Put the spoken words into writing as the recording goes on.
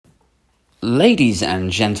Ladies and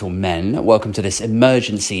gentlemen, welcome to this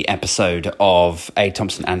emergency episode of A.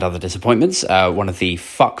 Thompson and Other Disappointments, one of the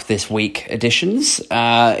Fuck This Week editions.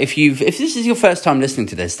 If this is your first time listening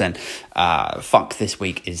to this, then Fuck This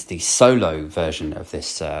Week is the solo version of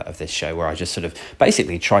this show, where I just sort of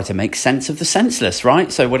basically try to make sense of the senseless,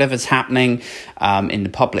 right? So whatever's happening in the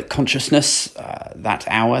public consciousness that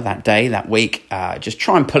hour, that day, that week, just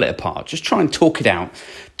try and pull it apart. Just try and talk it out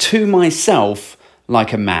to myself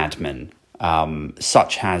like a madman.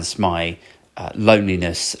 Such has my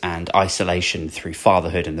loneliness and isolation through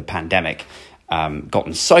fatherhood and the pandemic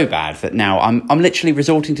gotten so bad that now I'm literally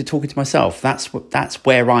resorting to talking to myself. That's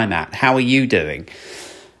where I'm at. How are you doing?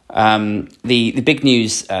 The big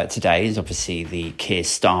news today is obviously the Keir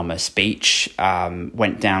Starmer speech.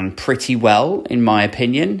 Went down pretty well, in my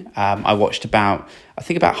opinion. I watched about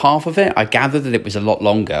half of it. I gathered that it was a lot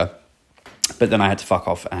longer, but then I had to fuck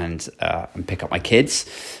off and pick up my kids.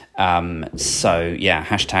 So yeah,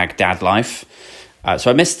 hashtag dad life.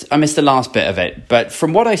 So I missed the last bit of it, but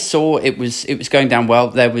from what I saw, it was going down well.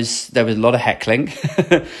 There was a lot of heckling,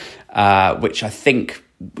 which I think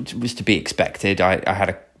was to be expected. I had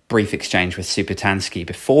a brief exchange with Supatansky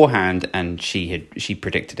beforehand, and she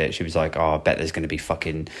predicted it. She was like, "Oh, I bet there's going to be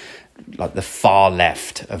fucking like the far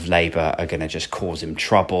left of Labour are going to just cause him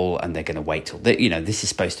trouble, and they're going to wait till this is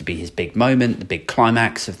supposed to be his big moment, the big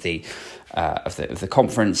climax of the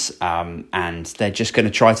conference, and they're just going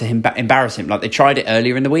to try to embarrass him, like they tried it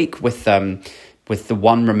earlier in the week with the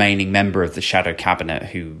one remaining member of the shadow cabinet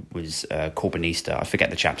who was Corbynista. I forget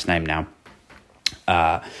the chap's name now,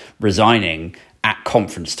 resigning at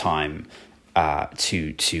conference time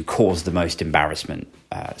to cause the most embarrassment,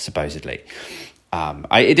 supposedly.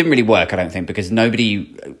 It didn't really work, I don't think, because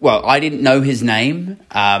I didn't know his name.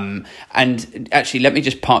 And actually,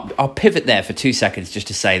 I'll pivot there for 2 seconds just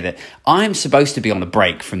to say that I'm supposed to be on a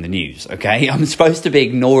break from the news, okay? I'm supposed to be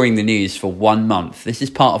ignoring the news for 1 month. This is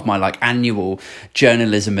part of my annual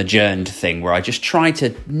journalism adjourned thing where I just try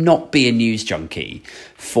to not be a news junkie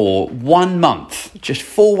for 1 month, just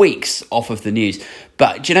 4 weeks off of the news.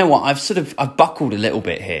 But do you know what? I've buckled a little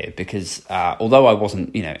bit here because although I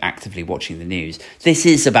wasn't, actively watching the news, this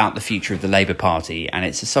is about the future of the Labour Party, and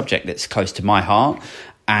it's a subject that's close to my heart.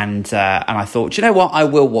 And I thought, do you know what? I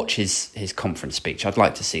will watch his conference speech. I'd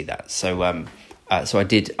like to see that. So I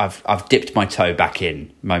did. I've dipped my toe back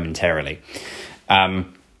in momentarily.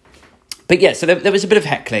 But yeah, so there was a bit of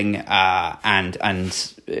heckling,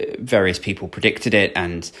 and various people predicted it,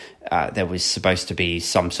 and there was supposed to be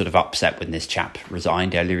some sort of upset when this chap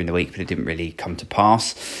resigned earlier in the week, but it didn't really come to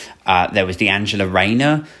pass. There was the Angela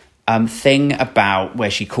Rayner thing about where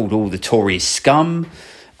she called all the Tories scum.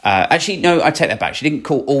 Actually, no, I take that back. She didn't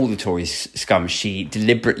call all the Tories scum. She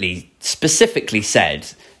deliberately, specifically said,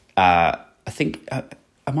 I think,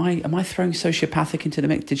 am I throwing sociopathic into the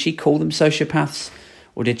mix? Did she call them sociopaths?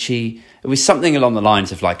 Or did she? It was something along the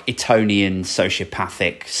lines of Etonian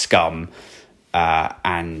sociopathic scum.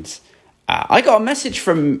 And I got a message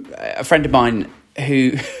from a friend of mine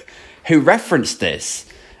who referenced this.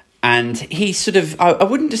 And he sort of, I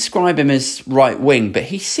wouldn't describe him as right wing, but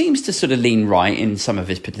he seems to sort of lean right in some of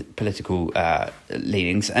his political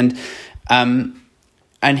leanings. And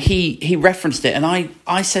he referenced it. And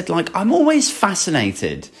I said, I'm always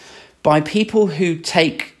fascinated by people who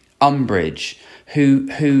take umbrage,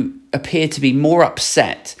 who appear to be more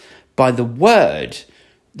upset by the word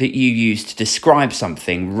that you use to describe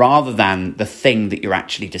something rather than the thing that you're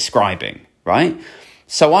actually describing, right?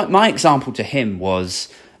 So my example to him was,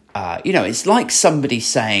 it's like somebody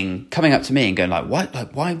coming up to me and going what?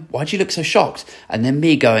 Why'd you look so shocked? And then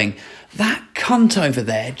me going, that cunt over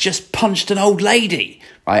there just punched an old lady,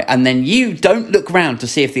 right? And then you don't look round to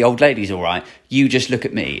see if the old lady's all right. You just look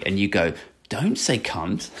at me and you go, don't say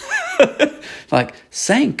cunt.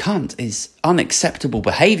 Saying cunt is unacceptable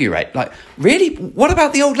behaviour, right? Really? What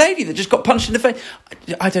about the old lady that just got punched in the face?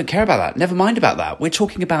 I don't care about that. Never mind about that. We're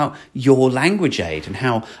talking about your language aid and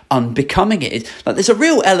how unbecoming it is. There's a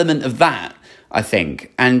real element of that, I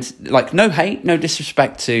think. And no hate, no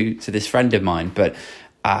disrespect to this friend of mine, but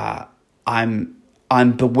I'm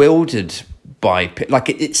bewildered by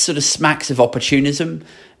it sort of smacks of opportunism.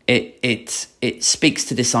 It speaks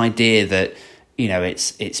to this idea that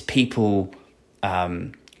it's people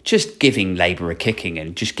just giving Labour a kicking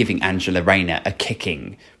and just giving Angela Rayner a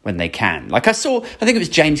kicking when they can. I think it was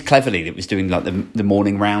James Cleverly that was doing the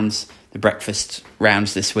morning rounds, the breakfast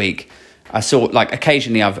rounds this week. I saw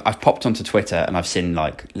occasionally I've popped onto Twitter and I've seen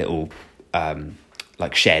little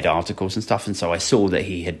shared articles and stuff, and so I saw that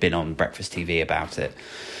he had been on Breakfast TV about it,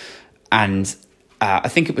 and I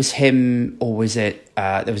think it was him, or was it,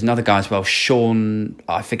 there was another guy as well, Sean,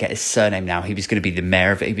 I forget his surname now, he was going to be the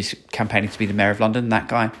mayor of it, he was campaigning to be the mayor of London, that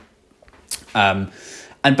guy.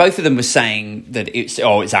 And both of them were saying that it's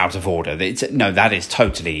out of order. That is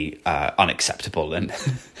totally unacceptable. And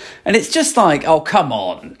and it's just like, oh, come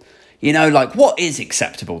on. What is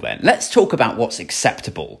acceptable then? Let's talk about what's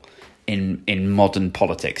acceptable in modern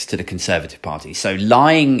politics to the Conservative Party. So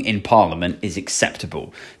lying in Parliament is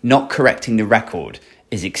acceptable. Not correcting the record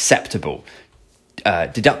is acceptable.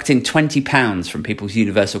 Deducting £20 from people's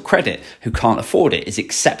universal credit who can't afford it is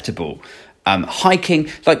acceptable. Hiking,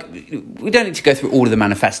 we don't need to go through all of the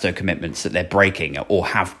manifesto commitments that they're breaking or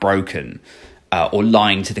have broken, or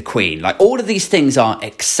lying to the Queen. All of these things are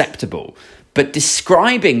acceptable, but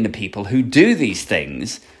describing the people who do these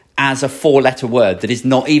things as a 4-letter word that is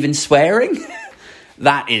not even swearing,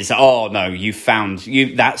 that is, oh no,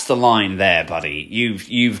 that's the line there, buddy.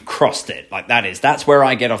 You've crossed it. That's where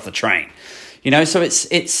I get off the train. So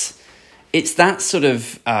it's that sort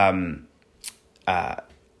of,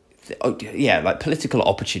 political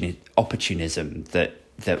opportunism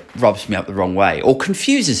that rubs me up the wrong way or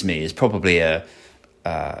confuses me is probably a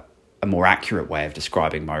more accurate way of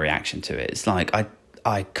describing my reaction to it. It's like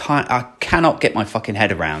I cannot get my fucking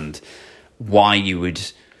head around why you would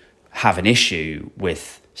have an issue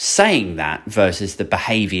with saying that versus the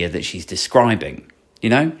behaviour that she's describing,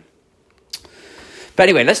 But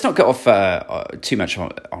anyway, let's not get off too much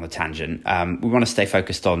on a tangent. We want to stay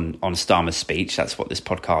focused on Starmer's speech. That's what this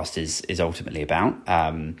podcast is ultimately about,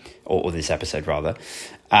 or this episode rather.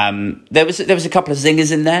 There was a couple of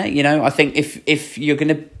zingers in there. I think if you're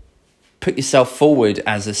going to put yourself forward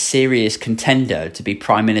as a serious contender to be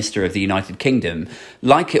Prime Minister of the United Kingdom,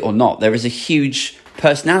 like it or not, there is a huge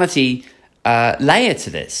personality layer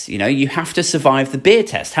to this. You have to survive the beer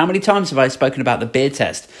test. How many times have I spoken about the beer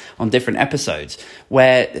test on different episodes,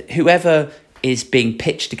 where whoever is being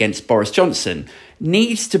pitched against Boris Johnson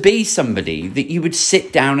needs to be somebody that you would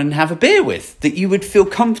sit down and have a beer with, that you would feel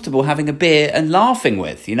comfortable having a beer and laughing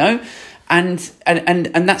with, and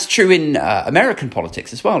that's true in American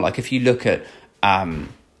politics as well. If you look at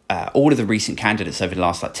all of the recent candidates over the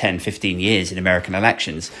last 10, 15 years in American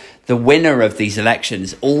elections, the winner of these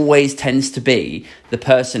elections always tends to be the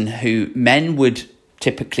person who men would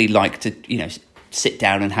typically like to, sit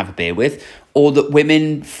down and have a beer with, or that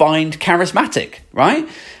women find charismatic, right?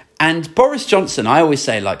 And Boris Johnson, I always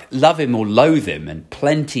say, love him or loathe him, and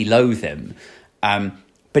plenty loathe him.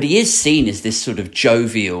 But he is seen as this sort of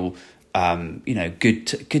jovial,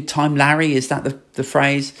 good time Larry, is that the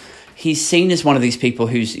phrase? He's seen as one of these people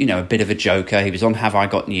who's, a bit of a joker. He was on Have I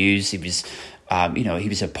Got News? He was, he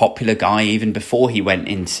was a popular guy even before he went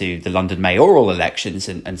into the London mayoral elections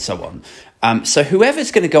and so on. So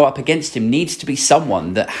whoever's going to go up against him needs to be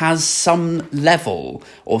someone that has some level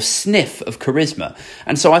or sniff of charisma.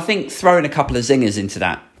 And so I think throwing a couple of zingers into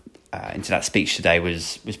that speech today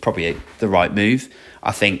was probably the right move.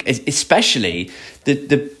 I think, especially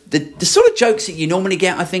the sort of jokes that you normally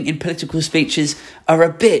get, I think, in political speeches are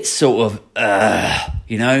a bit sort of,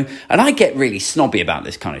 and I get really snobby about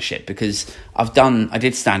this kind of shit because I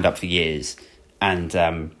did stand up for years, and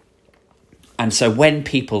so when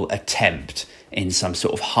people attempt in some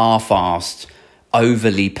sort of half-assed,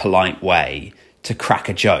 overly polite way to crack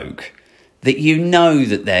a joke, that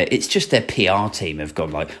that it's just their PR team have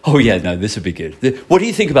gone oh yeah, no, this would be good. What do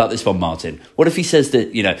you think about this one, Martin? What if he says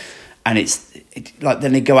that, and it's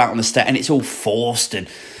then they go out on the stage and it's all forced.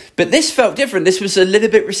 But this felt different. This was a little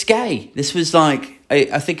bit risque. This was I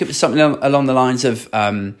think it was something along the lines of,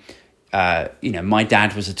 my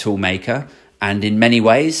dad was a tool maker, and in many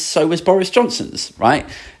ways, so was Boris Johnson's, right?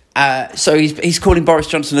 So he's calling Boris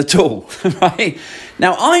Johnson a tool, right?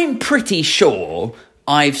 Now, I'm pretty sure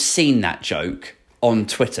I've seen that joke on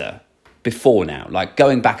Twitter before now,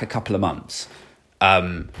 going back a couple of months.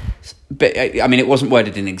 But I mean, it wasn't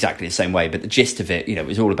worded in exactly the same way, but the gist of it, it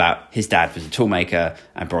was all about his dad was a tool maker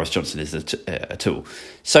and Boris Johnson is a tool.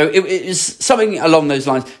 So it was something along those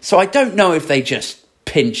lines. So I don't know if they just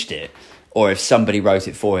pinched it or if somebody wrote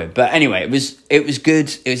it for him. But anyway, it was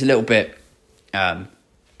good. It was a little bit on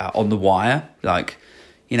the wire.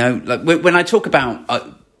 When I talk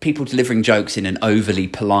about people delivering jokes in an overly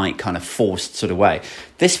polite, kind of forced sort of way,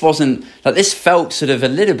 this wasn't this felt sort of a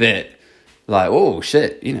little bit oh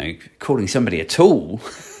shit, calling somebody a tool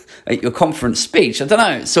at your conference speech. I don't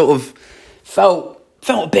know. It sort of felt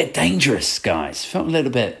a bit dangerous, guys. Felt a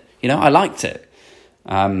little bit, I liked it.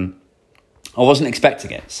 I wasn't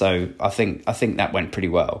expecting it, so I think that went pretty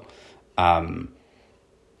well. I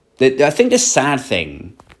think the sad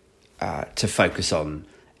thing to focus on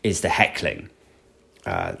is the heckling,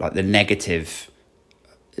 the negative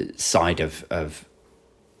side of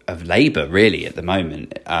Labour, really, at the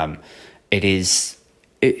moment.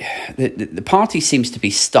 The party seems to be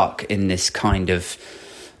stuck in this kind of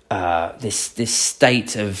this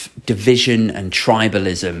state of division and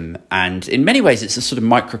tribalism, and in many ways it's a sort of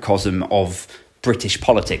microcosm of British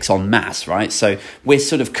politics en masse, right? So we're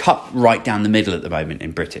sort of cut right down the middle at the moment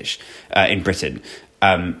in Britain,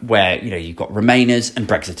 where you've got Remainers and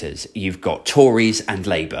Brexiters, you've got Tories and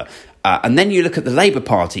Labour. And then you look at the Labour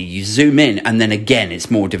Party, you zoom in, and then again, it's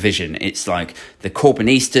more division. It's like the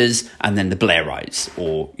Corbynistas and then the Blairites,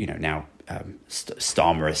 or, now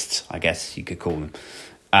Starmerists, I guess you could call them.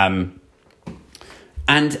 And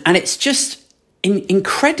it's just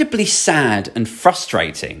incredibly sad and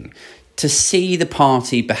frustrating to see the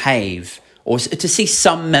party behave, or to see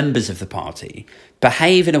some members of the party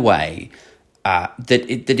behave in a way that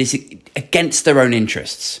is against their own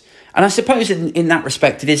interests. And I suppose in that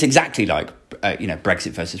respect, it is exactly like,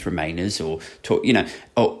 Brexit versus Remainers,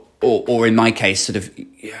 or in my case, sort of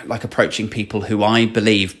like approaching people who I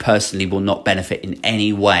believe personally will not benefit in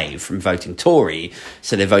any way from voting Tory.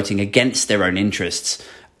 So they're voting against their own interests.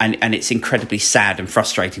 And it's incredibly sad and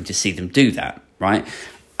frustrating to see them do that, right?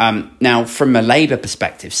 Now, from a Labour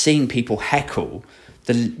perspective, seeing people heckle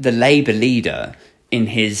the Labour leader in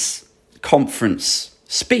his conference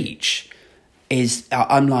speech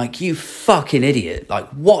I'm like, you fucking idiot. Like,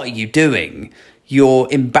 what are you doing? You're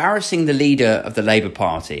embarrassing the leader of the Labour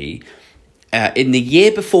Party in the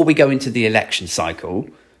year before we go into the election cycle.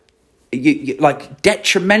 You like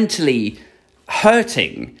detrimentally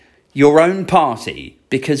hurting your own party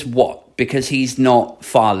because what? Because he's not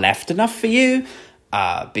far left enough for you?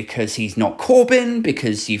 Because he's not Corbyn?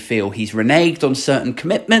 Because you feel he's reneged on certain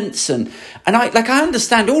commitments? And I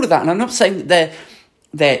understand all of that, and I'm not saying that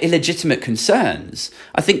they're illegitimate concerns.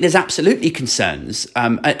 I think there's absolutely concerns,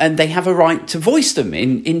 and they have a right to voice them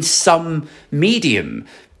in some medium.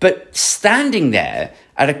 But standing there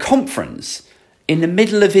at a conference in the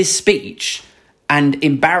middle of his speech and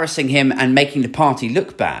embarrassing him and making the party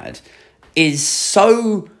look bad is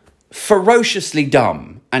so ferociously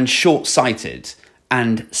dumb and short-sighted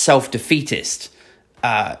and self-defeatist.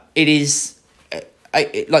 It is...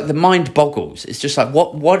 like the mind boggles. It's just like,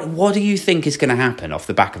 what do you think is going to happen off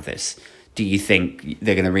the back of this? Do you think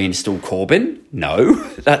they're going to reinstall Corbyn? No,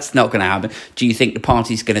 that's not going to happen. Do you think the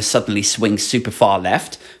party's going to suddenly swing super far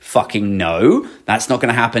left? Fucking no, that's not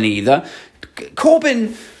going to happen either.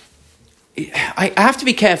 Corbyn, I have to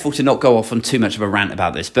be careful to not go off on too much of a rant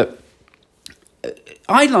about this, but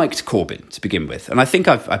I liked Corbyn to begin with, and I think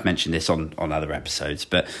I've mentioned this on other episodes,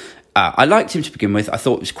 but I liked him to begin with. I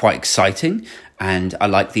thought it was quite exciting, and I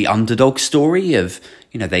liked the underdog story of,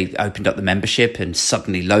 they opened up the membership and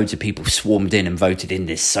suddenly loads of people swarmed in and voted in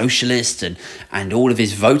this socialist, and all of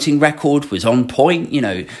his voting record was on point.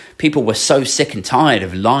 People were so sick and tired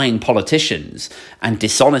of lying politicians and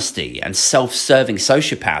dishonesty and self-serving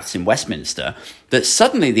sociopaths in Westminster that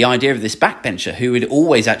suddenly the idea of this backbencher who had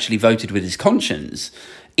always actually voted with his conscience,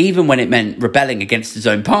 even when it meant rebelling against his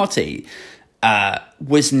own party,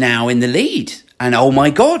 was now in the lead. And oh my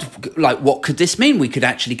God, like, what could this mean? We could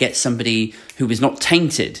actually get somebody who was not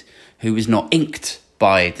tainted, who was not inked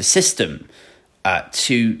by the system,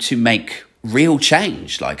 to make real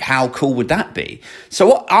change. Like, how cool would that be?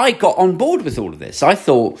 So I got on board with all of this. I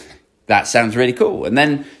thought, that sounds really cool. And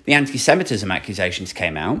then the anti-Semitism accusations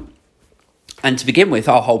came out. And to begin with,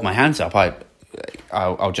 I'll hold my hands up.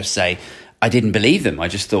 I'll just say, I didn't believe them. I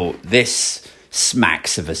just thought, this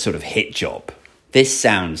smacks of a sort of hit job. This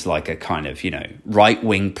sounds like a kind of,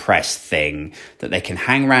 right-wing press thing that they can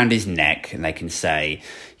hang around his neck, and they can say,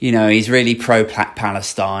 he's really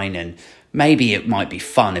pro-Palestine, and maybe it might be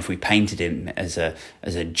fun if we painted him as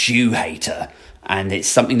a Jew hater, and it's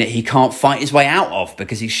something that he can't fight his way out of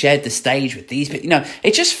because he shared the stage with these people.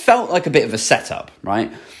 It just felt like a bit of a setup,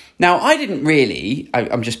 right? Now, I didn't really,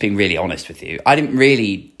 I'm just being really honest with you, I didn't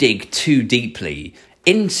really dig too deeply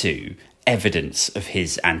into evidence of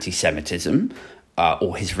his anti-Semitism,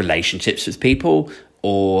 or his relationships with people,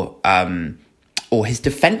 or his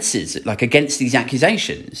defences, like, against these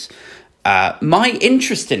accusations. My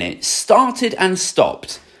interest in it started and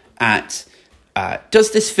stopped at,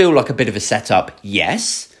 does this feel like a bit of a setup?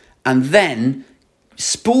 Yes. And then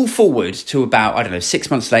spool forward to about,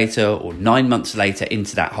 6 months later or 9 months later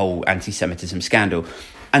into that whole anti-Semitism scandal,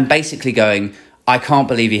 and basically going, I can't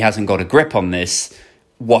believe he hasn't got a grip on this.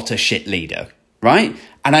 What a shit leader, right?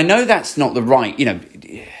 And I know that's not the right,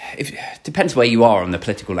 it depends where you are on the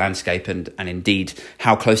political landscape and indeed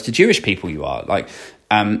how close to Jewish people you are. But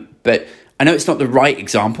I know it's not the right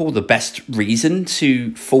example, the best reason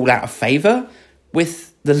to fall out of favour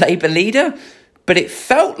with the Labour leader. But it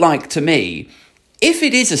felt like to me, if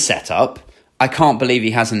it is a setup, I can't believe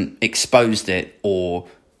he hasn't exposed it or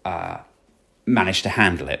managed to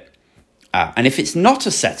handle it. And if it's not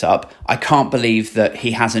a setup, I can't believe that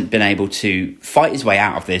he hasn't been able to fight his way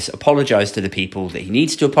out of this, apologise to the people that he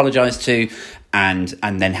needs to apologise to, and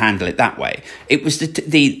then handle it that way. It was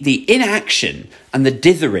the inaction and the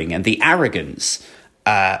dithering and the arrogance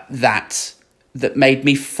that made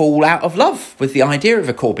me fall out of love with the idea of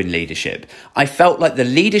a Corbyn leadership. I felt like the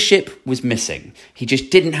leadership was missing. He just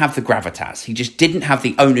didn't have the gravitas. He just didn't have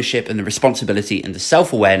the ownership and the responsibility and the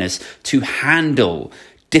self-awareness to handle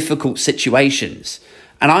difficult situations.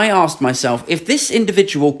 And I asked myself, if this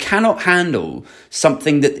individual cannot handle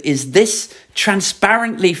something that is this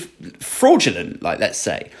transparently fraudulent, like let's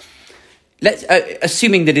say,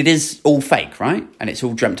 assuming that it is all fake, right? And it's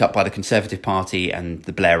all dreamt up by the Conservative Party and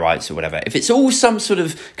the Blairites or whatever. If it's all some sort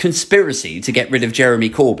of conspiracy to get rid of Jeremy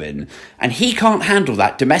Corbyn and he can't handle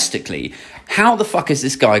that domestically, how the fuck is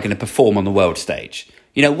this guy going to perform on the world stage?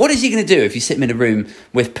 You know, what is he going to do if you sit him in a room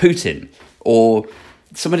with Putin or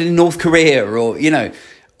someone in North Korea or, you know,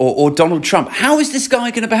 or Donald Trump? How is this guy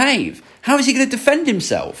going to behave? How is he going to defend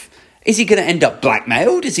himself? Is he going to end up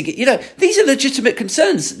blackmailed? Is he, you know, these are legitimate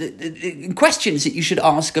concerns, questions that you should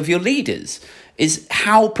ask of your leaders. Is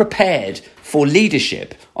how prepared for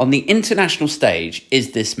leadership on the international stage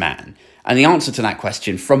is this man? And the answer to that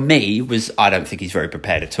question from me was, I don't think he's very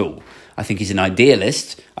prepared at all. I think he's an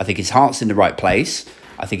idealist. I think his heart's in the right place.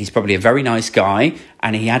 I think he's probably a very nice guy,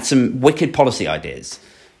 and he had some wicked policy ideas.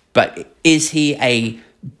 But is he a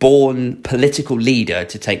born political leader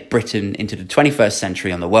to take Britain into the 21st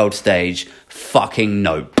century on the world stage? Fucking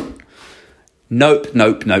nope. Nope,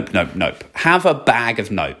 nope, nope, nope, nope. Have a bag of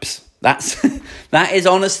nopes. That is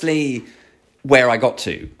honestly where I got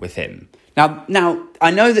to with him. Now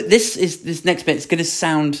I know that this next bit is going to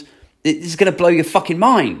sound, it's going to blow your fucking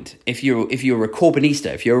mind if you're a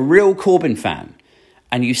Corbynista, if you're a real Corbyn fan,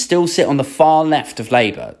 and you still sit on the far left of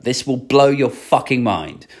Labour. This will blow your fucking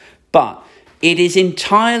mind. But it is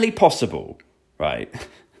entirely possible, right?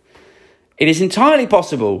 It is entirely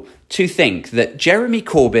possible to think that Jeremy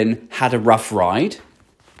Corbyn had a rough ride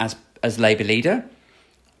as Labour leader,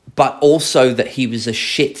 but also that he was a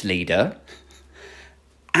shit leader.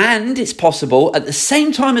 And it's possible, at the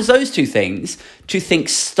same time as those two things, to think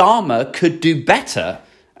Starmer could do better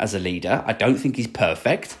as a leader. I don't think he's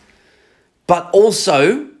perfect. But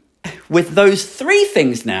also, with those three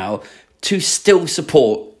things now, to still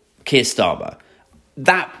support Keir Starmer.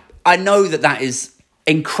 That, I know that is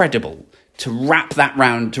incredible. To wrap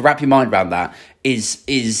your mind around that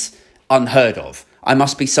is unheard of. I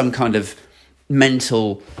must be some kind of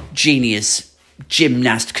mental genius,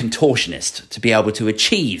 gymnast, contortionist to be able to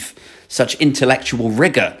achieve such intellectual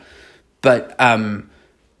rigor. But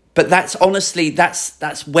that's honestly,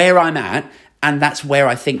 that's where I'm at. And that's where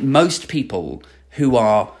I think most people who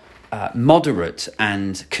are moderate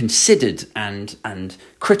and considered and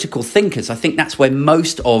critical thinkers, I think that's where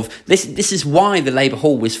most of this is why the Labour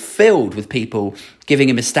Hall was filled with people giving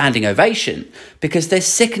him a standing ovation, because they're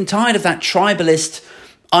sick and tired of that tribalist,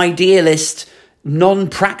 idealist,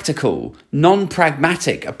 non-practical,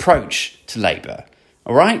 non-pragmatic approach to Labour.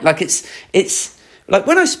 All right? Like it's like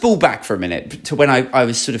when I spool back for a minute to when I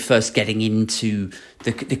was sort of first getting into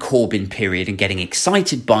the Corbyn period and getting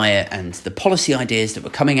excited by it and the policy ideas that were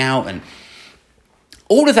coming out, and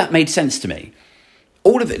all of that made sense to me.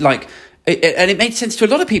 All of it, and it made sense to a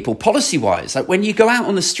lot of people policy-wise. Like when you go out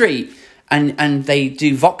on the street and they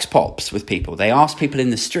do vox pops with people, they ask people in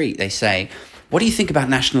the street, they say, what do you think about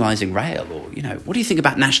nationalising rail? Or, you know, what do you think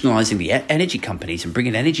about nationalising the energy companies and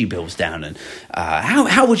bringing energy bills down? And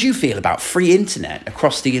how would you feel about free internet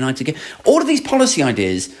across the United Kingdom? All of these policy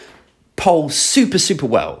ideas poll super, super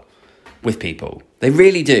well with people. They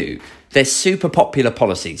really do. They're super popular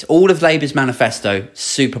policies. All of Labour's manifesto,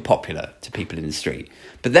 super popular to people in the street.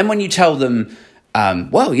 But then when you tell them,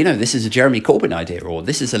 well, you know, this is a Jeremy Corbyn idea or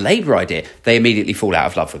this is a Labour idea, they immediately fall out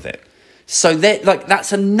of love with it. So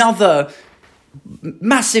that's another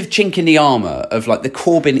massive chink in the armour of like the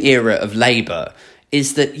Corbyn era of Labour,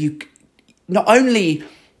 is that you not only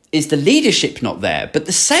is the leadership not there, but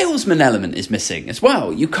the salesman element is missing as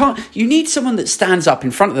well. You need someone that stands up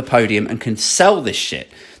in front of the podium and can sell this shit,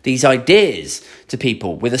 these ideas to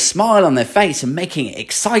people with a smile on their face and making it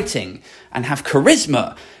exciting and have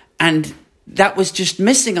charisma. And that was just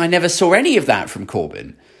missing. I never saw any of that from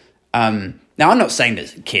Corbyn. Now, I'm not saying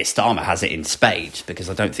that Keir Starmer has it in spades, because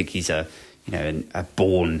I don't think he's a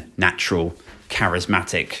born, natural,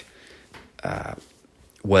 charismatic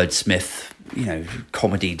wordsmith,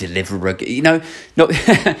 comedy deliverer. Not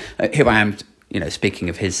here I am, speaking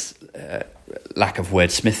of his lack of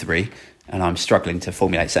wordsmithery, and I'm struggling to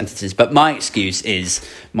formulate sentences. But my excuse is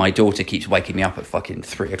my daughter keeps waking me up at fucking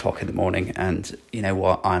 3 o'clock in the morning, and you know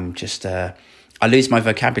what? I'm just I lose my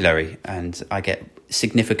vocabulary, and I get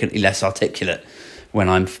significantly less articulate when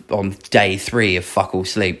I'm on day 3 of fuck all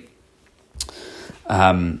sleep.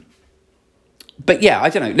 But yeah, I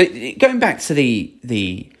don't know. Going back to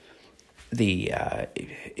the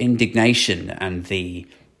indignation and the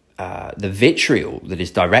vitriol that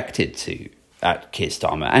is directed at Keir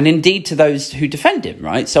Starmer, and indeed to those who defend him,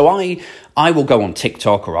 right? So I will go on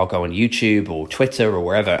TikTok, or I'll go on YouTube or Twitter or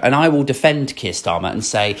wherever, and I will defend Keir Starmer and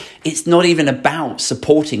say it's not even about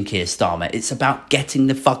supporting Keir Starmer. It's about getting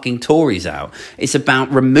the fucking Tories out. It's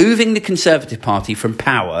about removing the Conservative Party from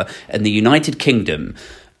power in the United Kingdom,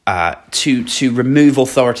 to remove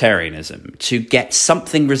authoritarianism, to get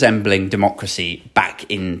something resembling democracy back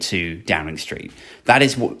into Downing Street. That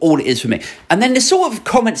is all it is for me. And then the sort of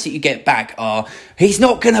comments that you get back are, he's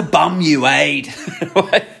not going to bum you, Aid.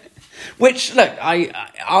 Which, look,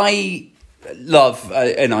 I love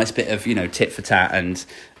a nice bit of, tit for tat and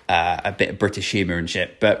a bit of British humour and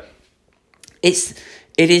shit. But it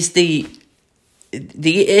is the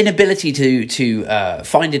inability to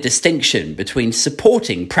find a distinction between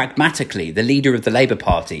supporting pragmatically the leader of the Labour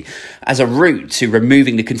Party as a route to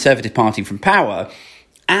removing the Conservative Party from power,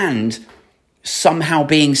 and somehow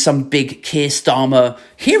being some big Keir Starmer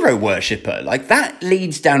hero worshipper. Like, that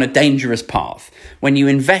leads down a dangerous path when you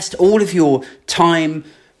invest all of your time,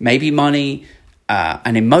 maybe money,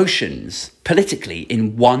 and emotions politically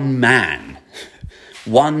in one man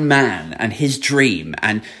and his dream.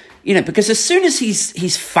 And because as soon as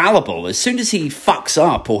he's fallible, as soon as he fucks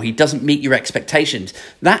up or he doesn't meet your expectations,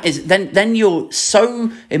 that is then you're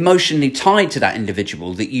so emotionally tied to that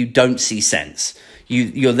individual that you don't see sense.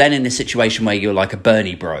 You're then in a situation where you're like a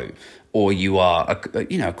Bernie bro, or you are a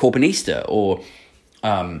Corbynista, or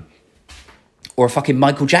a fucking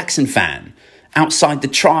Michael Jackson fan outside the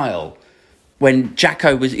trial. When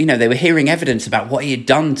Jacko was, they were hearing evidence about what he had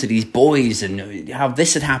done to these boys and how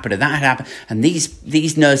this had happened and that had happened, and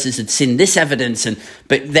these nurses had seen this evidence,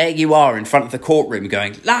 but there you are in front of the courtroom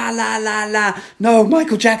going, la, la, la, la, no,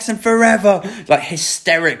 Michael Jackson forever, like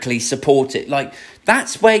hysterically support it. Like,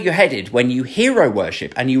 that's where you're headed when you hero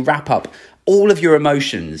worship and you wrap up all of your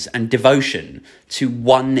emotions and devotion to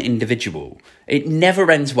one individual. It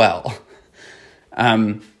never ends well.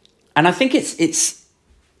 And I think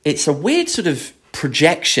it's a weird sort of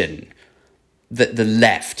projection that the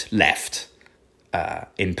left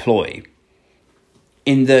employ,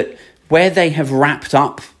 in that where they have wrapped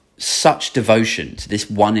up such devotion to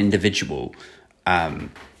this one individual,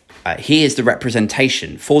 he is the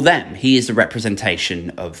representation for them. He is the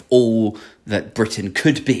representation of all that Britain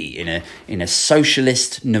could be in a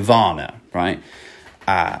socialist nirvana, right?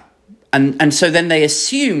 And so then they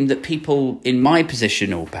assume that people in my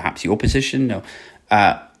position, or perhaps your position, or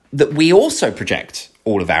that we also project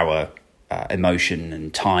all of our emotion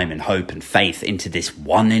and time and hope and faith into this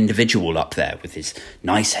one individual up there with his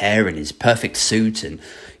nice hair and his perfect suit, and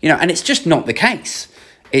and it's just not the case.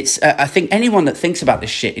 It's I think anyone that thinks about this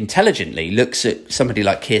shit intelligently looks at somebody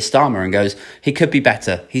like Keir Starmer and goes, he could be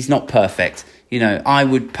better. He's not perfect.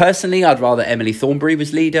 I'd rather Emily Thornberry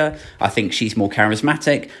was leader. I think she's more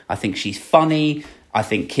charismatic. I think she's funny. I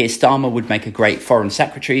think Keir Starmer would make a great foreign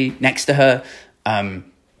secretary next to her.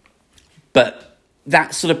 But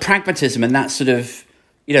that sort of pragmatism and that sort of,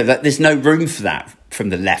 that there's no room for that from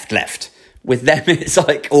the left. With them, it's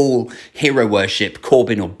like all hero worship,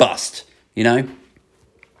 Corbyn or bust,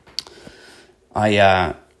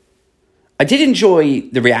 I did enjoy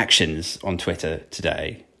the reactions on Twitter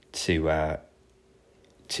today to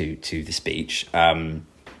the speech.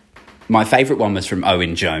 My favourite one was from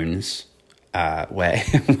Owen Jones, where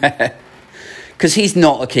because he's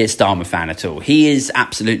not a Keir Starmer fan at all. He is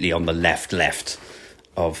absolutely on the left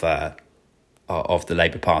of the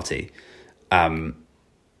Labour Party. And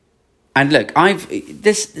look,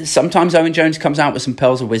 sometimes Owen Jones comes out with some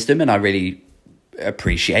pearls of wisdom, and I really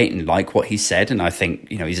appreciate and like what he said, and I think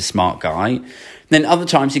he's a smart guy. And then other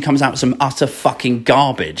times he comes out with some utter fucking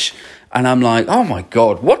garbage, and I'm like, oh my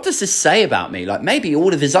god, what does this say about me? Like, maybe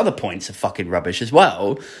all of his other points are fucking rubbish as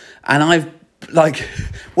well, and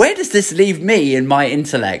where does this leave me in my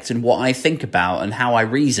intellect and what I think about and how I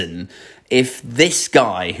reason, if this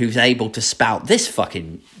guy who's able to spout this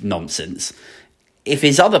fucking nonsense, if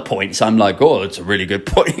his other points I'm like, oh, that's a really good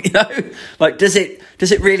point, like, does it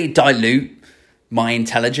really dilute my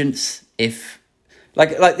intelligence? If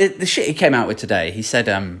like the shit he came out with today, he said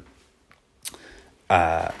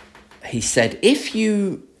if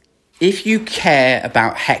you care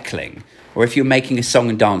about heckling, or if you're making a song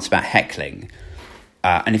and dance about heckling,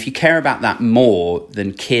 and if you care about that more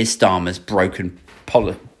than Keir Starmer's broken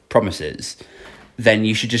promises, then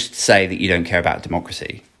you should just say that you don't care about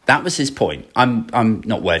democracy. That was his point. I'm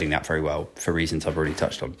not wording that very well for reasons I've already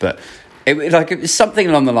touched on, but it was something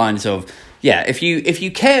along the lines of, yeah, if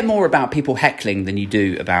you care more about people heckling than you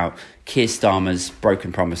do about Keir Starmer's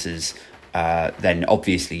broken promises, then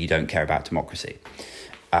obviously you don't care about democracy.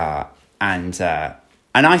 And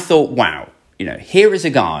I thought, wow, here is a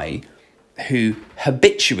guy who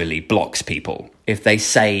habitually blocks people if they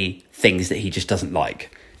say things that he just doesn't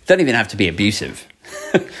like. Don't even have to be abusive.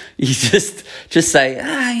 You just say,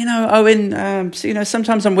 Owen,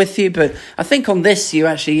 sometimes I'm with you, but I think on this you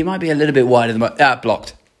might be a little bit wider than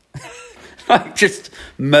blocked. Like, just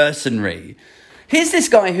mercenary. Here's this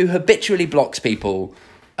guy who habitually blocks people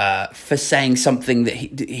for saying something that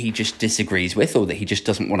he just disagrees with, or that he just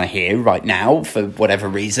doesn't want to hear right now for whatever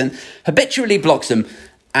reason. Habitually blocks them,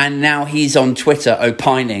 and now he's on Twitter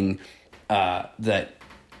opining that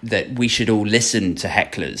we should all listen to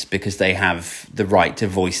hecklers because they have the right to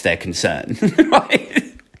voice their concern.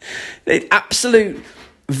 Right? The absolute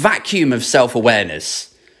vacuum of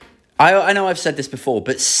self-awareness. I know I've said this before,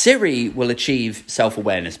 but Siri will achieve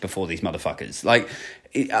self-awareness before these motherfuckers. Like,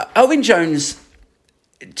 Owen Jones,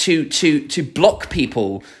 to block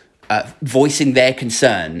people voicing their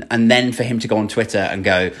concern, and then for him to go on Twitter and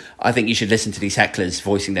go, I think you should listen to these hecklers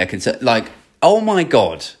voicing their concern. Like, oh my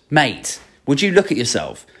God, mate, would you look at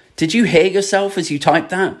yourself? Did you hear yourself as you typed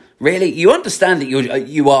that? Really? You understand that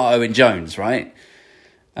you are Owen Jones, right?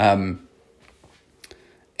 I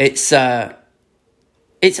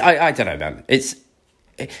don't know, man.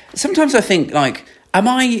 Sometimes I think, like, when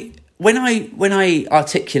I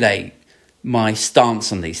articulate my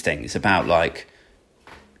stance on these things about like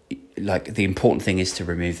the important thing is to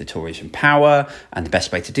remove the Tories from power, and the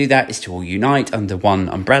best way to do that is to all unite under one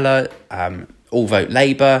umbrella, all vote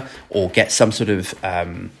Labour, or get some sort of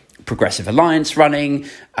progressive alliance running,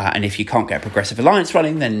 and if you can't get a progressive alliance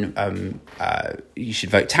running, then you should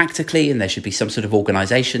vote tactically, and there should be some sort of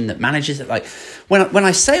organisation that manages it. Like, when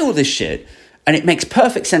I say all this shit, and it makes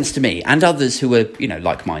perfect sense to me and others who are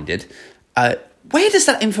like-minded, where does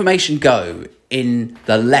that information go in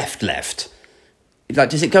the left? Like,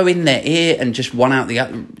 does it go in their ear and just one out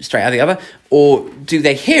straight out the other, or do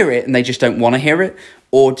they hear it and they just don't want to hear it?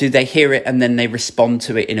 Or do they hear it and then they respond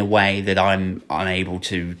to it in a way that I'm unable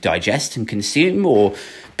to digest and consume? Or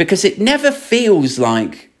because it never feels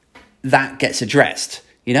like that gets addressed.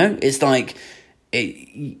 It's like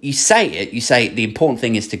you say the important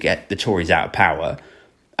thing is to get the Tories out of power,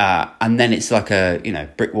 and then it's like a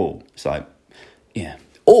brick wall. It's like, yeah,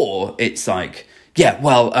 or it's like, yeah,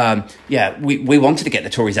 well, we wanted to get the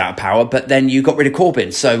Tories out of power, but then you got rid of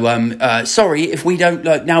Corbyn. So, sorry, if we don't,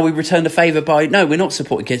 now we return the favour by, no, we're not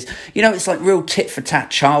supporting kids. It's like real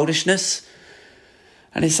tit-for-tat childishness.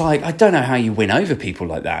 And it's like, I don't know how you win over people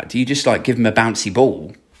like that. Do you just, give them a bouncy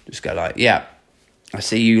ball? Just go like, yeah, I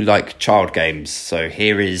see you like child games, so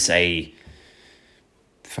here is a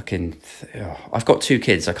fucking... I've got 2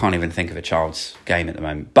 kids, I can't even think of a child's game at the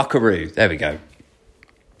moment. Buckaroo, there we go.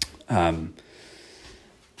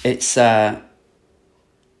 It's, I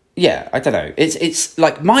don't know. It's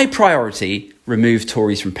like, my priority, remove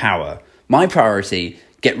Tories from power. My priority,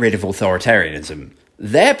 get rid of authoritarianism.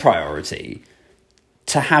 Their priority,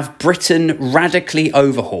 to have Britain radically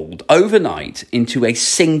overhauled overnight into a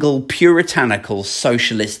single puritanical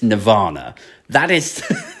socialist nirvana. That is,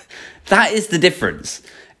 that is the difference.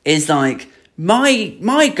 Is like,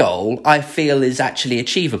 my goal, I feel, is actually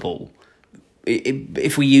achievable.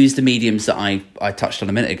 If we use the mediums that I touched on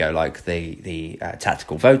a minute ago, like the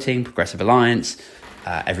tactical voting, progressive alliance,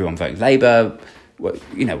 everyone voting Labour,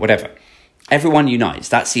 whatever. Everyone unites.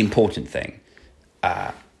 That's the important thing.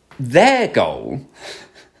 Their goal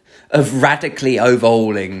of radically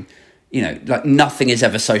overhauling, like nothing is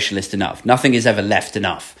ever socialist enough, nothing is ever left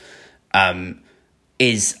enough,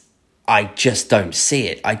 is, I just don't see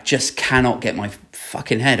it. I just cannot get my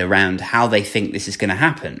fucking head around how they think this is going to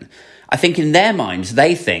happen. I think in their minds,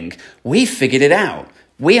 they think, we've figured it out.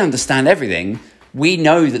 We understand everything. We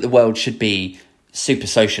know that the world should be super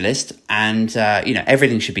socialist, and,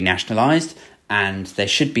 everything should be nationalised, and there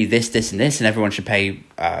should be this, and this, and everyone should pay,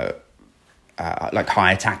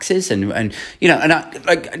 higher taxes. And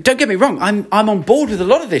don't get me wrong, I'm on board with a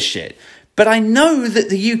lot of this shit, but I know that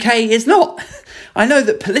the UK is not. I know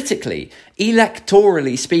that politically,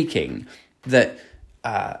 electorally speaking, that,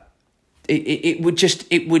 it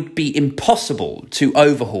would be impossible to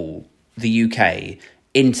overhaul the UK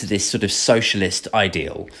into this sort of socialist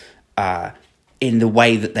ideal in the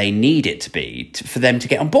way that they need it to be for them to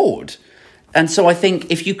get on board. And so I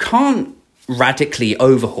think if you can't radically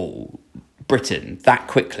overhaul Britain that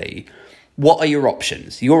quickly, what are your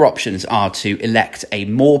options? Your options are to elect a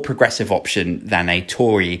more progressive option than a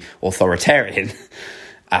Tory authoritarian.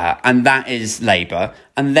 And that is Labour.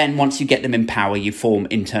 And then once you get them in power, you form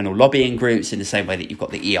internal lobbying groups in the same way that you've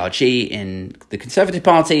got the ERG in the Conservative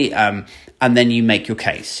Party. And then you make your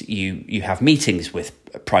case. You have meetings with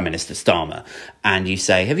Prime Minister Starmer and you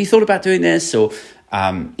say, have you thought about doing this? Or,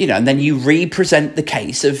 and then you re-present the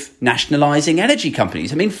case of nationalising energy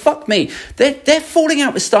companies. I mean, fuck me. They're falling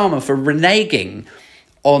out with Starmer for reneging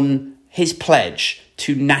on his pledge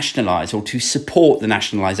to nationalise or to support the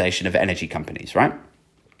nationalisation of energy companies, right?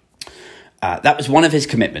 That was one of his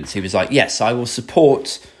commitments. He was like, yes, I will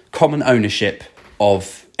support common ownership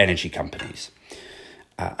of energy companies.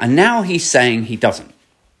 And now he's saying he doesn't.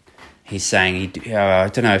 He's saying, I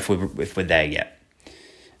don't know if we're there yet.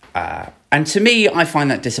 And to me, I find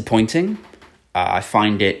that disappointing. I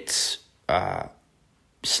find it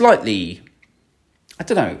slightly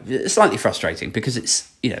frustrating because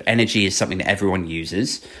it's, energy is something that everyone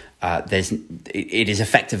uses. It is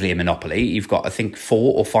effectively a monopoly. You've got, I think,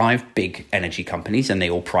 4 or 5 big energy companies and they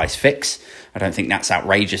all price fix. I don't think that's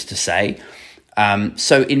outrageous to say.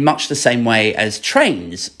 So in much the same way as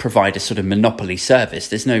trains provide a sort of monopoly service,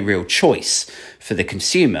 there's no real choice for the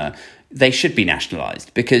consumer. They should be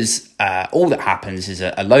nationalised because all that happens is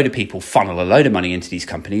a load of people funnel a load of money into these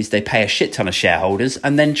companies. They pay a shit ton of shareholders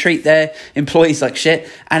and then treat their employees like shit,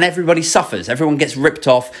 and everybody suffers. Everyone gets ripped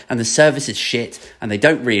off and the service is shit and they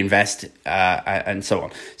don't reinvest and so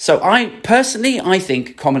on. So I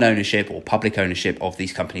think common ownership or public ownership of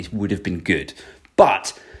these companies would have been good.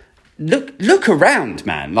 But look around,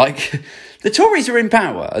 man. Like, the Tories are in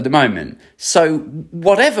power at the moment. So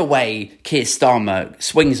whatever way Keir Starmer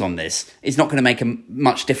swings on this is not going to make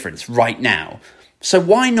much difference right now. So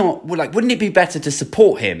why not? Wouldn't it be better to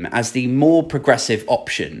support him as the more progressive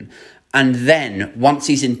option? And then once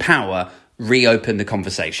he's in power, reopen the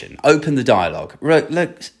conversation, open the dialogue.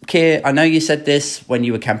 Look, Keir, I know you said this when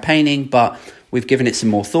you were campaigning, but we've given it some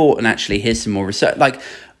more thought and actually here's some more research.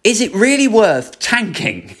 Is it really worth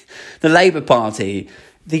tanking the Labour Party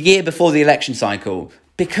the year before the election cycle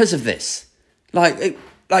because of this?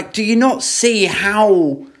 Do you not see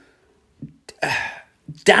how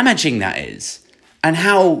damaging that is and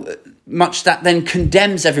how much that then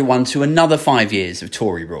condemns everyone to another 5 years of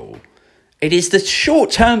Tory rule? It is the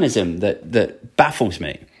short-termism that baffles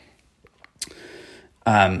me.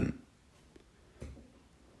 The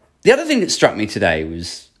other thing that struck me today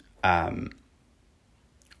was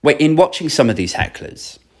in watching some of these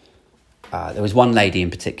hecklers, there was one lady in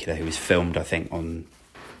particular who was filmed, I think, on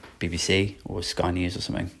BBC or Sky News or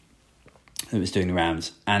something, who was doing the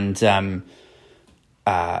rounds. And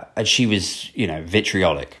she was,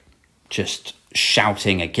 vitriolic, just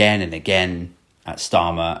shouting again and again at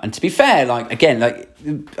Starmer. And to be fair,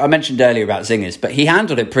 I mentioned earlier about zingers, but he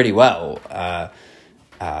handled it pretty well. I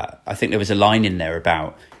think there was a line in there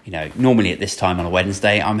about, normally at this time on a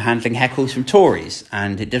Wednesday, I'm handling heckles from Tories,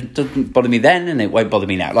 and it doesn't bother me then, and it won't bother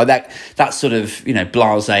me now. That sort of,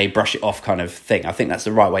 blasé, brush it off kind of thing. I think that's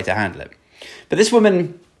the right way to handle it. But this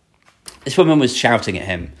woman was shouting at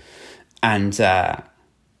him, and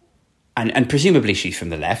presumably she's from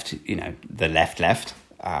the left, the left.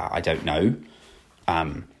 I don't know,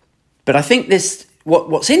 but I think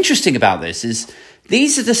what's interesting about this is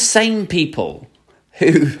these are the same people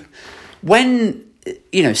who, when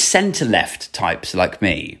centre-left types like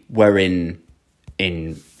me were in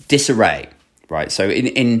disarray, right? So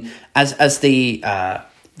as the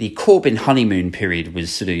Corbyn honeymoon period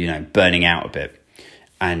was sort of burning out a bit,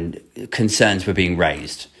 and concerns were being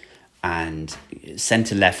raised, and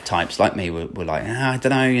centre-left types like me were like, I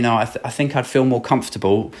don't know, I think I'd feel more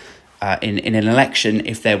comfortable in an election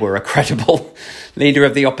if there were a credible leader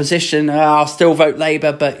of the opposition. I'll still vote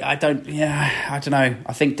Labour, but I don't know.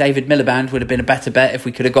 I think David Miliband would have been a better bet if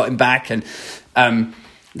we could have got him back. And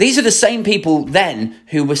these are the same people then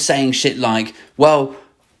who were saying shit like, well,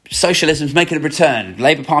 socialism's making a return.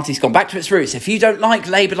 Labour Party's gone back to its roots. If you don't like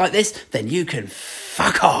Labour like this, then you can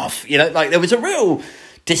fuck off. There was a real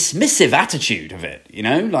dismissive attitude of it,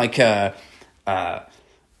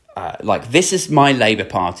 this is my Labour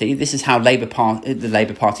Party. This is how the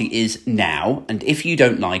Labour Party is now. And if you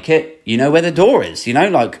don't like it, you know where the door is.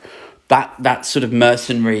 That sort of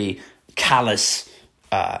mercenary, callous,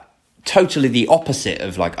 totally the opposite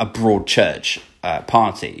of a broad church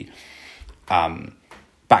party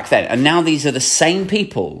back then. And now these are the same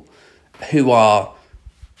people who are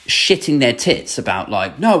shitting their tits about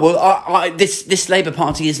like, no, well, this Labour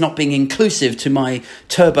Party is not being inclusive to my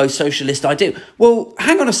turbo socialist idea. Well,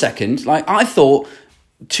 hang on a second. Like, I thought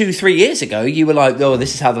 2-3 years ago, you were like, oh,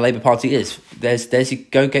 this is how the Labour Party is. There's you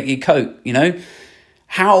go get your coat, you know?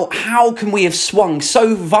 How can we have swung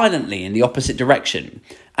so violently in the opposite direction,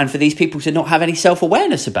 and for these people to not have any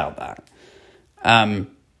self-awareness about that?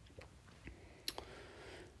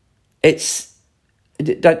 It's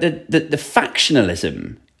the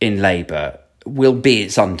factionalism in Labour will be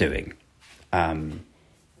its undoing.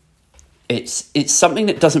 It's something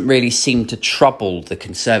that doesn't really seem to trouble the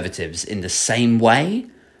Conservatives in the same way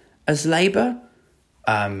as Labour.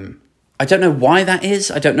 I don't know why that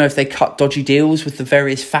is. I don't know if they cut dodgy deals with the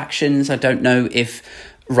various factions. I don't know if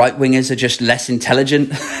right-wingers are just less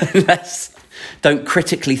intelligent, don't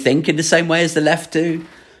critically think in the same way as the left do.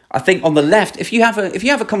 I think on the left, if you have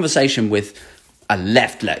a conversation with a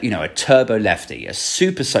a turbo lefty, a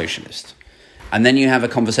super socialist, and then you have a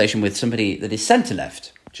conversation with somebody that is centre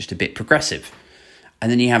left, just a bit progressive,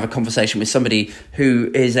 and then you have a conversation with somebody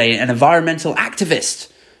who is an environmental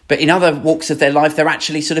activist, but in other walks of their life, they're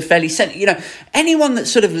actually sort of fairly centre. You know, anyone that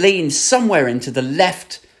sort of leans somewhere into the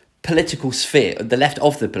left political sphere, the left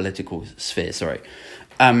of the political sphere,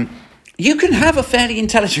 you can have a fairly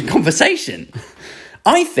intelligent conversation.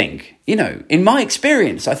 I think, in my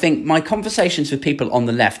experience, I think my conversations with people on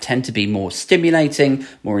the left tend to be more stimulating,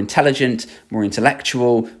 more intelligent, more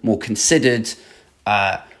intellectual, more considered.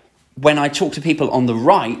 When I talk to people on the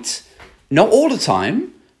right, not all the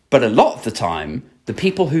time, but a lot of the time, the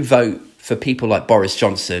people who vote for people like Boris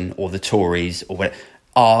Johnson or the Tories or whatever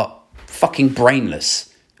are fucking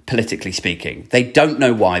brainless, politically speaking. They don't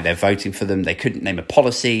know why they're voting for them. They couldn't name a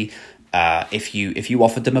policy. If you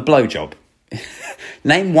offered them a blowjob,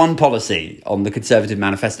 name one policy on the Conservative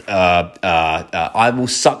manifesto. I will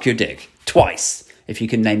suck your dick twice if you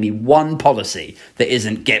can name me one policy that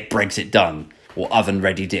isn't get Brexit done or oven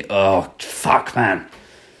ready dick. Oh, fuck, man.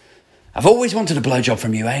 I've always wanted a blowjob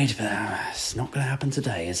from you, Aid, but it's not going to happen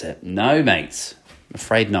today, is it? No, mates. I'm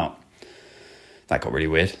afraid not. That got really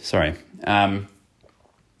weird. Sorry. And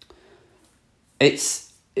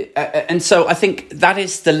so I think that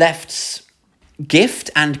is the left's gift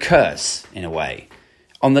and curse, in a way.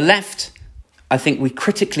 On the left, I think we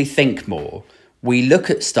critically think more. We look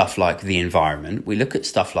at stuff like the environment. We look at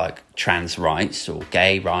stuff like trans rights or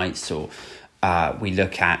gay rights, or we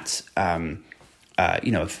look at,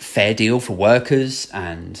 a fair deal for workers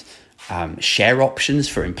and share options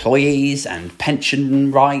for employees and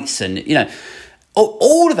pension rights and,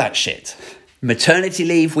 all of that shit. Maternity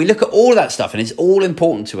leave. We look at all of that stuff and it's all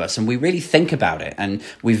important to us and we really think about it and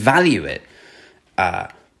we value it.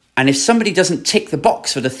 And if somebody doesn't tick the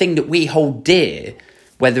box for the thing that we hold dear,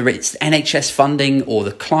 whether it's NHS funding or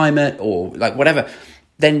the climate or like whatever,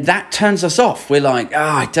 then that turns us off. We're like,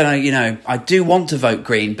 I don't know, I do want to vote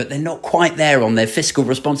Green, but they're not quite there on their fiscal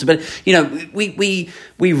responsibility. We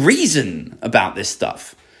reason about this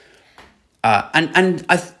stuff.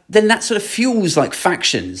 Then that sort of fuels like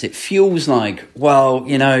factions. It fuels like, well,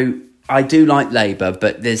 I do like Labour,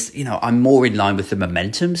 but there's, I'm more in line with the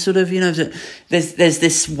momentum sort of, there's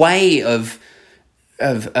this way of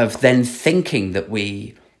then thinking that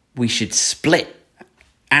we should split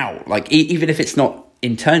out, like even if it's not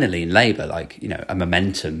internally in Labour, like, a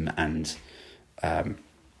momentum and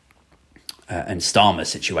Starmer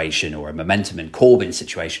situation or a momentum and Corbyn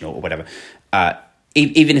situation or whatever,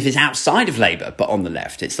 even if it's outside of Labour, but on the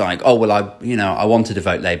left, it's like, oh, well, I wanted to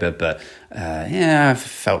vote Labour, but I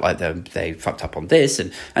felt like they fucked up on this.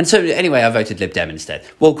 And so anyway, I voted Lib Dem instead.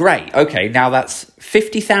 Well, great. Okay, now that's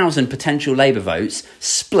 50,000 potential Labour votes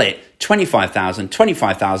split,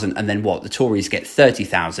 25,000, and then what? The Tories get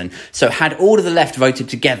 30,000. So had all of the left voted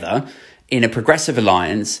together in a progressive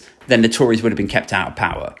alliance, then the Tories would have been kept out of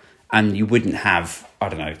power. And you wouldn't have, I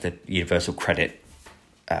don't know, the universal credit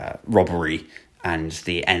robbery and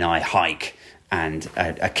the NI hike and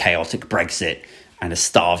a chaotic Brexit and a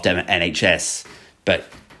starved NHS. But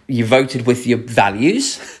you voted with your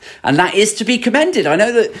values, and that is to be commended. I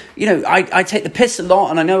know that, I take the piss a lot,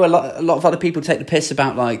 and I know a lot of other people take the piss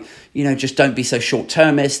about, like, just don't be so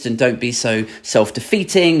short-termist and don't be so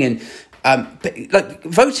self-defeating. And but, like,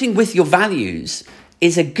 voting with your values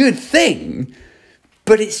is a good thing,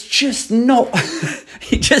 but it's just not...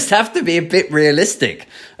 You just have to be a bit realistic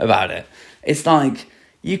about it. It's like,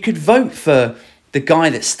 you could vote for the guy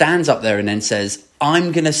that stands up there and then says,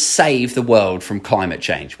 I'm going to save the world from climate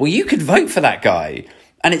change. Well, you could vote for that guy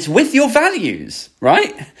And it's with your values,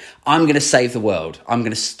 right? I'm going to save the world. I'm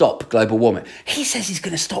going to stop global warming. He says he's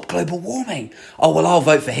going to stop global warming. Oh, well, I'll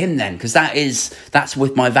vote for him then, because that's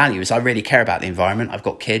with my values. I really care about the environment. I've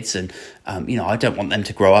got kids and, I don't want them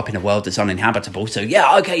to grow up in a world that's uninhabitable. So,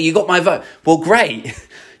 yeah, okay, you got my vote. Well, great.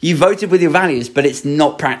 You voted with your values, but it's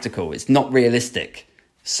not practical. It's not realistic.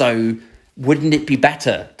 So wouldn't it be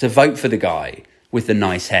better to vote for the guy with the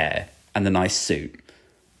nice hair and the nice suit?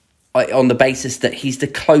 On the basis that he's the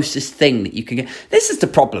closest thing that you can get. This is the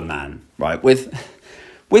problem, man, right? With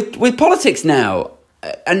politics now,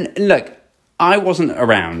 and look, I wasn't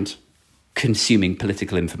around consuming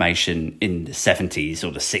political information in the 70s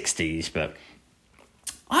or the 60s, but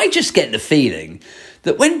I just get the feeling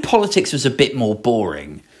that when politics was a bit more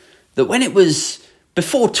boring, that when it was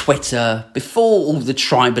before Twitter, before all the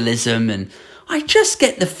tribalism, and I just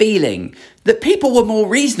get the feeling that people were more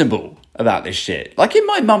reasonable about this shit. Like in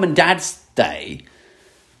my mum and dad's day,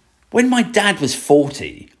 when my dad was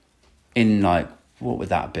 40, in like, what would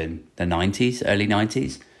that have been? The 90s, early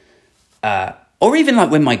 90s? Or even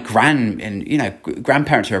like when my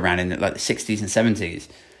grandparents were around in like the 60s and 70s.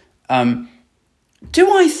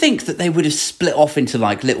 Do I think that they would have split off into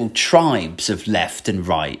like little tribes of left and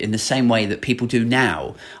right in the same way that people do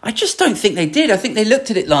now? I just don't think they did. I think they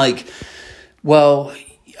looked at it like, well,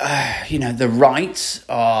 the right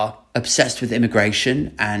are obsessed with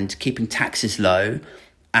immigration and keeping taxes low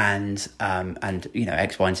and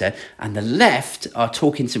X, Y, and Z. And the left are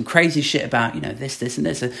talking some crazy shit about, this and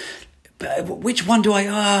this. But which one do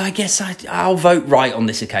I guess I'll vote right on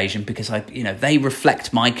this occasion because they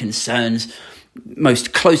reflect my concerns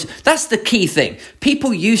most close. That's the key thing.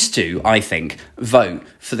 People used to, I think, vote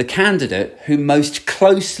for the candidate who most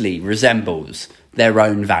closely resembles their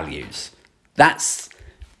own values. That's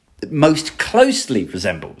most closely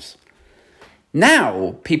resembles.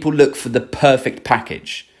 Now, people look for the perfect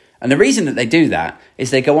package. And the reason that they do that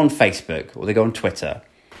is they go on Facebook or they go on Twitter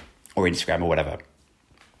or Instagram or whatever.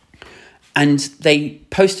 And they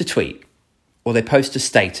post a tweet or they post a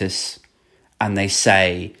status and they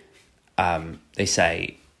say,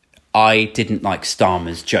 I didn't like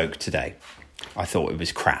Starmer's joke today. I thought it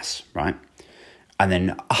was crass, right? And then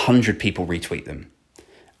 100 people retweet them.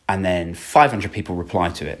 And then 500 people reply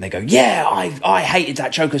to it. And they go, yeah, I hated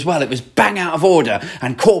that joke as well. It was bang out of order.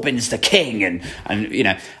 And Corbyn's the king.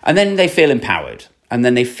 And then they feel empowered. And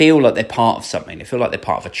then they feel like they're part of something. They feel like they're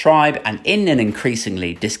part of a tribe. And in an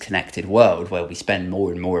increasingly disconnected world where we spend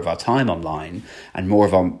more and more of our time online and more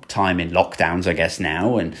of our time in lockdowns, I guess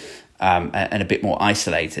now, and a bit more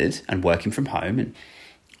isolated and working from home, and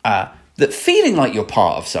that feeling like you're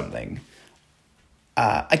part of something,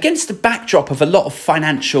 against the backdrop of a lot of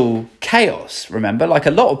financial chaos. Remember, like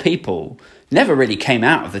a lot of people never really came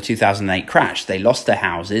out of the 2008 crash. They lost their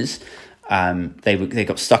houses. They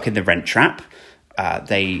got stuck in the rent trap.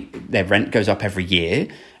 Their rent goes up every year,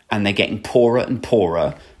 and they're getting poorer and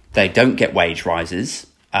poorer. They don't get wage rises,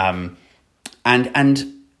 and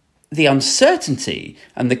the uncertainty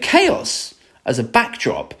and the chaos as a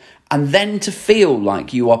backdrop, and then to feel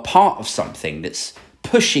like you are part of something that's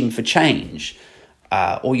pushing for change.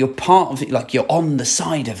 Or you're part of it, like you're on the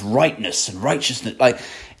side of rightness and righteousness, like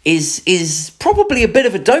is probably a bit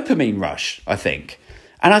of a dopamine rush, I think.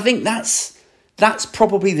 And I think that's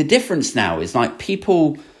probably the difference now, is like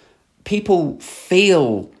people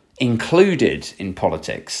feel included in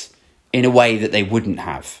politics in a way that they wouldn't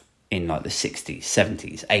have in like the 60s,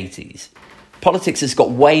 70s, 80s. Politics has got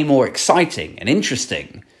way more exciting and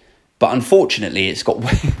interesting, but unfortunately it's got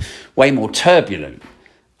way more turbulent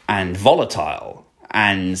and volatile.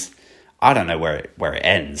 And I don't know where it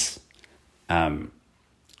ends. I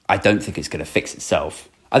don't think it's going to fix itself.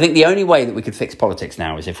 I think the only way that we could fix politics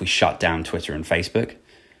now is if we shut down Twitter and Facebook.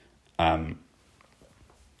 But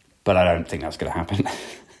I don't think that's going to happen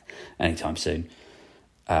anytime soon.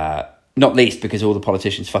 Not least because all the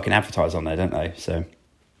politicians fucking advertise on there, don't they? So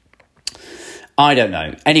I don't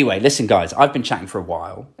know. Anyway, listen, guys, I've been chatting for a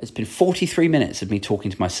while. It's been 43 minutes of me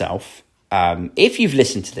talking to myself. If you've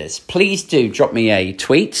listened to this, please do drop me a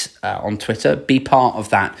tweet on Twitter. Be part of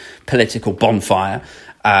that political bonfire.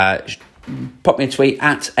 Pop me a tweet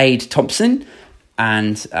at Aid Thompson.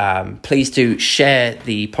 And please do share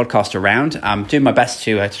the podcast around. I'm doing my best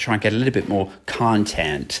to try and get a little bit more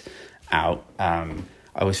content out.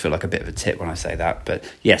 I always feel like a bit of a tit when I say that. But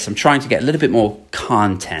yes, I'm trying to get a little bit more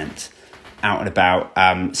content out and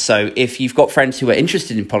about. So if you've got friends who are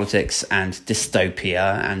interested in politics and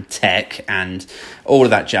dystopia and tech and all of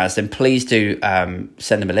that jazz, then please do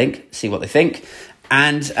send them a link, see what they think.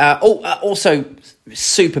 And also,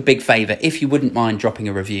 super big favour, if you wouldn't mind dropping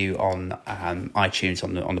a review on iTunes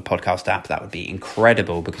on the podcast app, that would be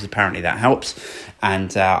incredible, because apparently that helps.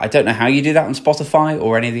 And I don't know how you do that on Spotify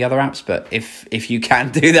or any of the other apps, but if you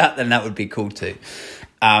can do that, then that would be cool too.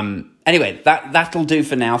 Anyway, that'll do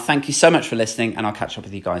for now. Thank you so much for listening, and I'll catch up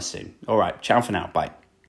with you guys soon. All right, ciao for now. Bye.